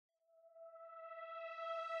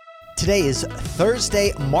Today is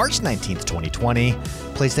Thursday, March 19th, 2020.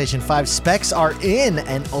 PlayStation 5 specs are in,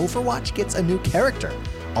 and Overwatch gets a new character.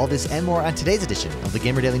 All this and more on today's edition of the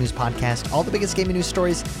Gamer Daily News Podcast. All the biggest gaming news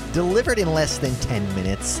stories delivered in less than 10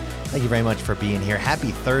 minutes. Thank you very much for being here. Happy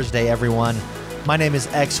Thursday, everyone. My name is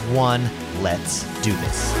X1. Let's do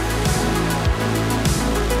this.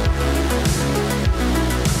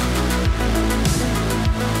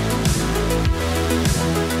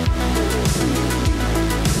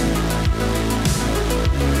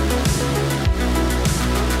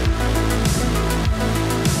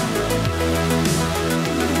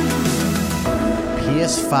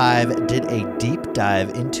 PS5 did a deep dive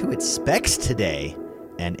into its specs today,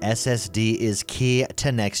 and SSD is key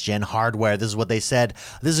to next-gen hardware. This is what they said.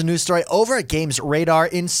 This is a news story over at Games Radar.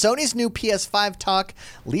 In Sony's new PS5 talk,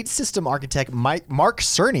 lead system architect Mark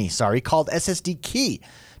Cerny called SSD key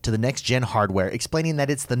to the next-gen hardware, explaining that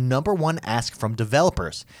it's the number one ask from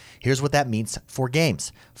developers. Here's what that means for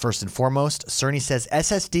games. First and foremost, Cerny says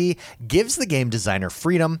SSD gives the game designer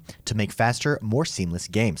freedom to make faster, more seamless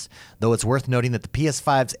games. Though it's worth noting that the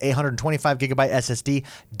PS5's 825GB SSD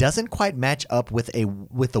doesn't quite match up with the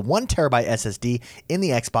 1TB SSD in the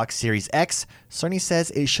Xbox Series X, Cerny says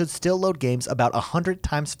it should still load games about 100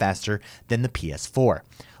 times faster than the PS4.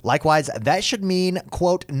 Likewise, that should mean,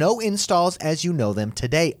 quote, no installs as you know them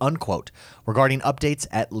today, unquote, regarding updates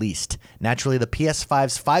at least. Naturally, the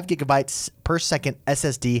PS5's 5GB per second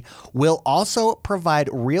SSD will also provide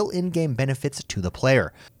real in-game benefits to the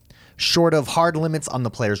player, short of hard limits on the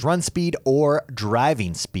player's run speed or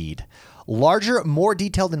driving speed. Larger, more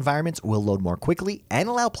detailed environments will load more quickly and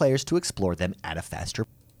allow players to explore them at a faster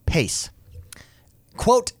pace.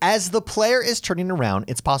 Quote, as the player is turning around,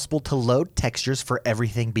 it's possible to load textures for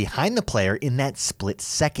everything behind the player in that split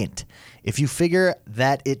second. If you figure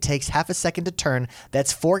that it takes half a second to turn,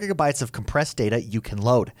 that's 4GB of compressed data you can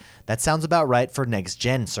load. That sounds about right for next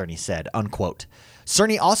gen, Cerny said, unquote.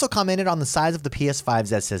 Cerny also commented on the size of the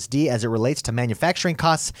PS5's SSD as it relates to manufacturing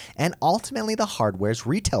costs and ultimately the hardware's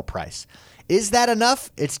retail price. Is that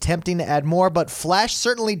enough? It's tempting to add more, but Flash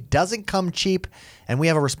certainly doesn't come cheap, and we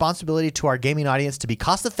have a responsibility to our gaming audience to be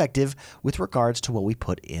cost-effective with regards to what we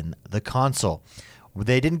put in the console.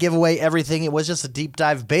 They didn't give away everything. It was just a deep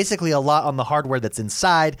dive, basically a lot on the hardware that's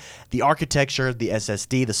inside, the architecture, the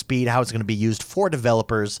SSD, the speed, how it's going to be used for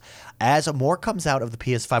developers. As more comes out of the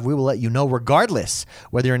PS5, we will let you know regardless.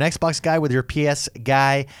 Whether you're an Xbox guy, whether you're a PS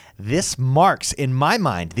guy, this marks, in my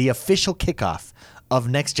mind, the official kickoff of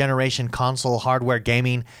next-generation console hardware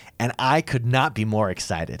gaming, and I could not be more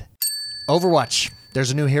excited. Overwatch,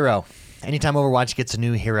 there's a new hero. Anytime Overwatch gets a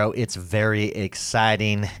new hero, it's very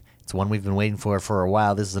exciting. It's one we've been waiting for a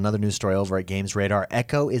while. This is another news story over at Games Radar.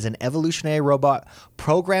 Echo is an evolutionary robot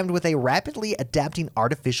programmed with a rapidly adapting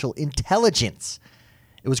artificial intelligence.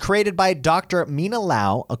 It was created by Dr. Mina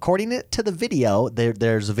Lau. According to the video,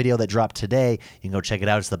 there's a video that dropped today. You can go check it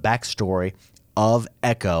out. It's the backstory of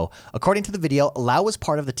Echo. According to the video, Lau was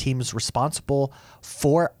part of the teams responsible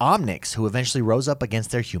for Omnics, who eventually rose up against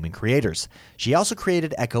their human creators. She also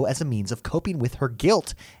created Echo as a means of coping with her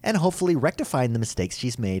guilt and hopefully rectifying the mistakes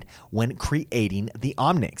she's made when creating the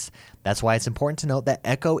Omnics. That's why it's important to note that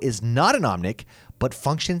Echo is not an Omnic, but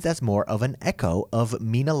functions as more of an echo of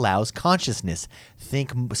Mina Lau's consciousness.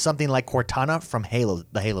 Think something like Cortana from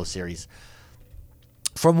the Halo series.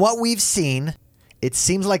 From what we've seen, it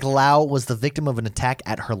seems like Lau was the victim of an attack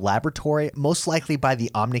at her laboratory, most likely by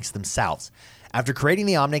the Omnics themselves. After creating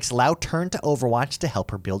the Omnics, Lau turned to Overwatch to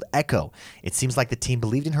help her build Echo. It seems like the team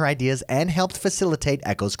believed in her ideas and helped facilitate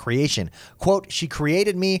Echo's creation. Quote, she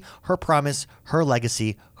created me, her promise, her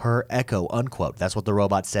legacy, her Echo, unquote. That's what the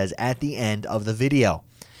robot says at the end of the video.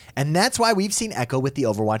 And that's why we've seen Echo with the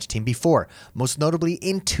Overwatch team before, most notably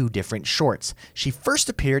in two different shorts. She first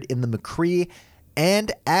appeared in the McCree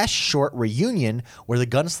and Ash short reunion, where the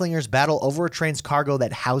gunslingers battle over a train's cargo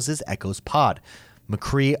that houses Echo's pod.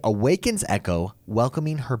 McCree awakens Echo,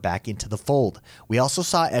 welcoming her back into the fold. We also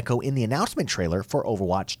saw Echo in the announcement trailer for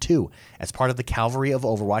Overwatch 2, as part of the cavalry of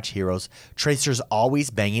Overwatch heroes Tracer's always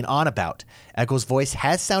banging on about. Echo's voice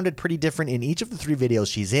has sounded pretty different in each of the three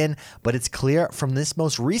videos she's in, but it's clear from this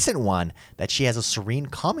most recent one that she has a serene,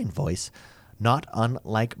 calming voice, not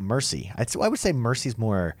unlike Mercy. I would say Mercy's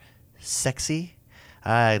more sexy.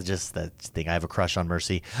 I have a crush on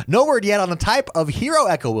Mercy. No word yet on the type of hero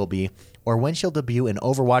Echo will be, or when she'll debut in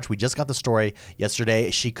Overwatch. We just got the story yesterday.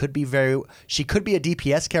 She could be a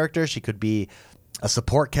DPS character. She could be a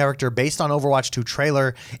support character based on Overwatch 2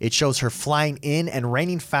 trailer. It shows her flying in and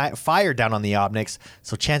raining fire down on the Omnics,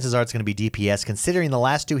 so chances are it's going to be DPS. Considering the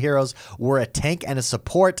last two heroes were a tank and a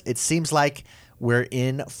support, it seems like we're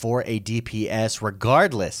in for a DPS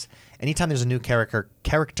regardless. Anytime there's a new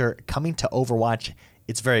character coming to Overwatch,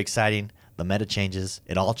 it's very exciting. The meta changes.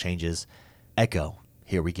 It all changes. Echo,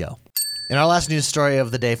 here we go. In our last news story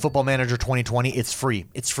of the day, Football Manager 2020, it's free.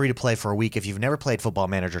 It's free to play for a week. If you've never played Football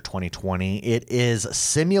Manager 2020, it is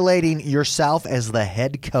simulating yourself as the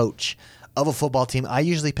head coach of a football team. I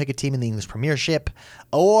usually pick a team in the English Premiership,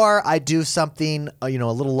 or I do something a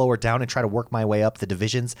little lower down and try to work my way up the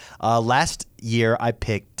divisions. Last year, I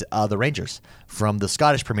picked the Rangers from the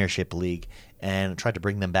Scottish Premiership League and tried to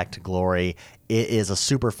bring them back to glory. It is a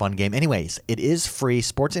super fun game. Anyways, it is free.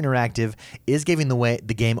 Sports Interactive is giving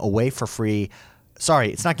the game away for free.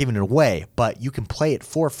 Sorry, it's not giving it away, but you can play it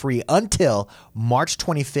for free until March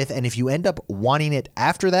 25th. And if you end up wanting it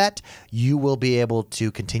after that, you will be able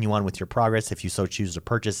to continue on with your progress if you so choose to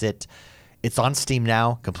purchase it. It's on Steam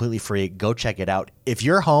now, completely free. Go check it out. If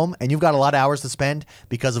you're home and you've got a lot of hours to spend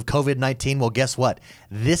because of COVID-19, well, guess what?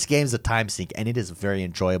 This game's a time sink, and it is very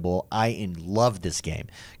enjoyable. I love this game.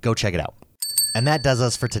 Go check it out. And that does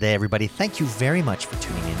us for today, everybody. Thank you very much for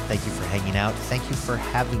tuning in. Thank you for hanging out. Thank you for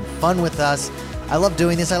having fun with us. I love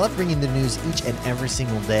doing this. I love bringing the news each and every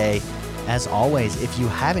single day. As always, if you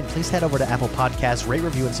haven't, please head over to Apple Podcasts, rate,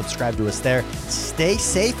 review, and subscribe to us there. Stay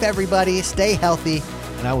safe, everybody. Stay healthy.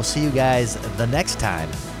 And I will see you guys the next time.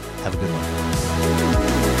 Have a good one.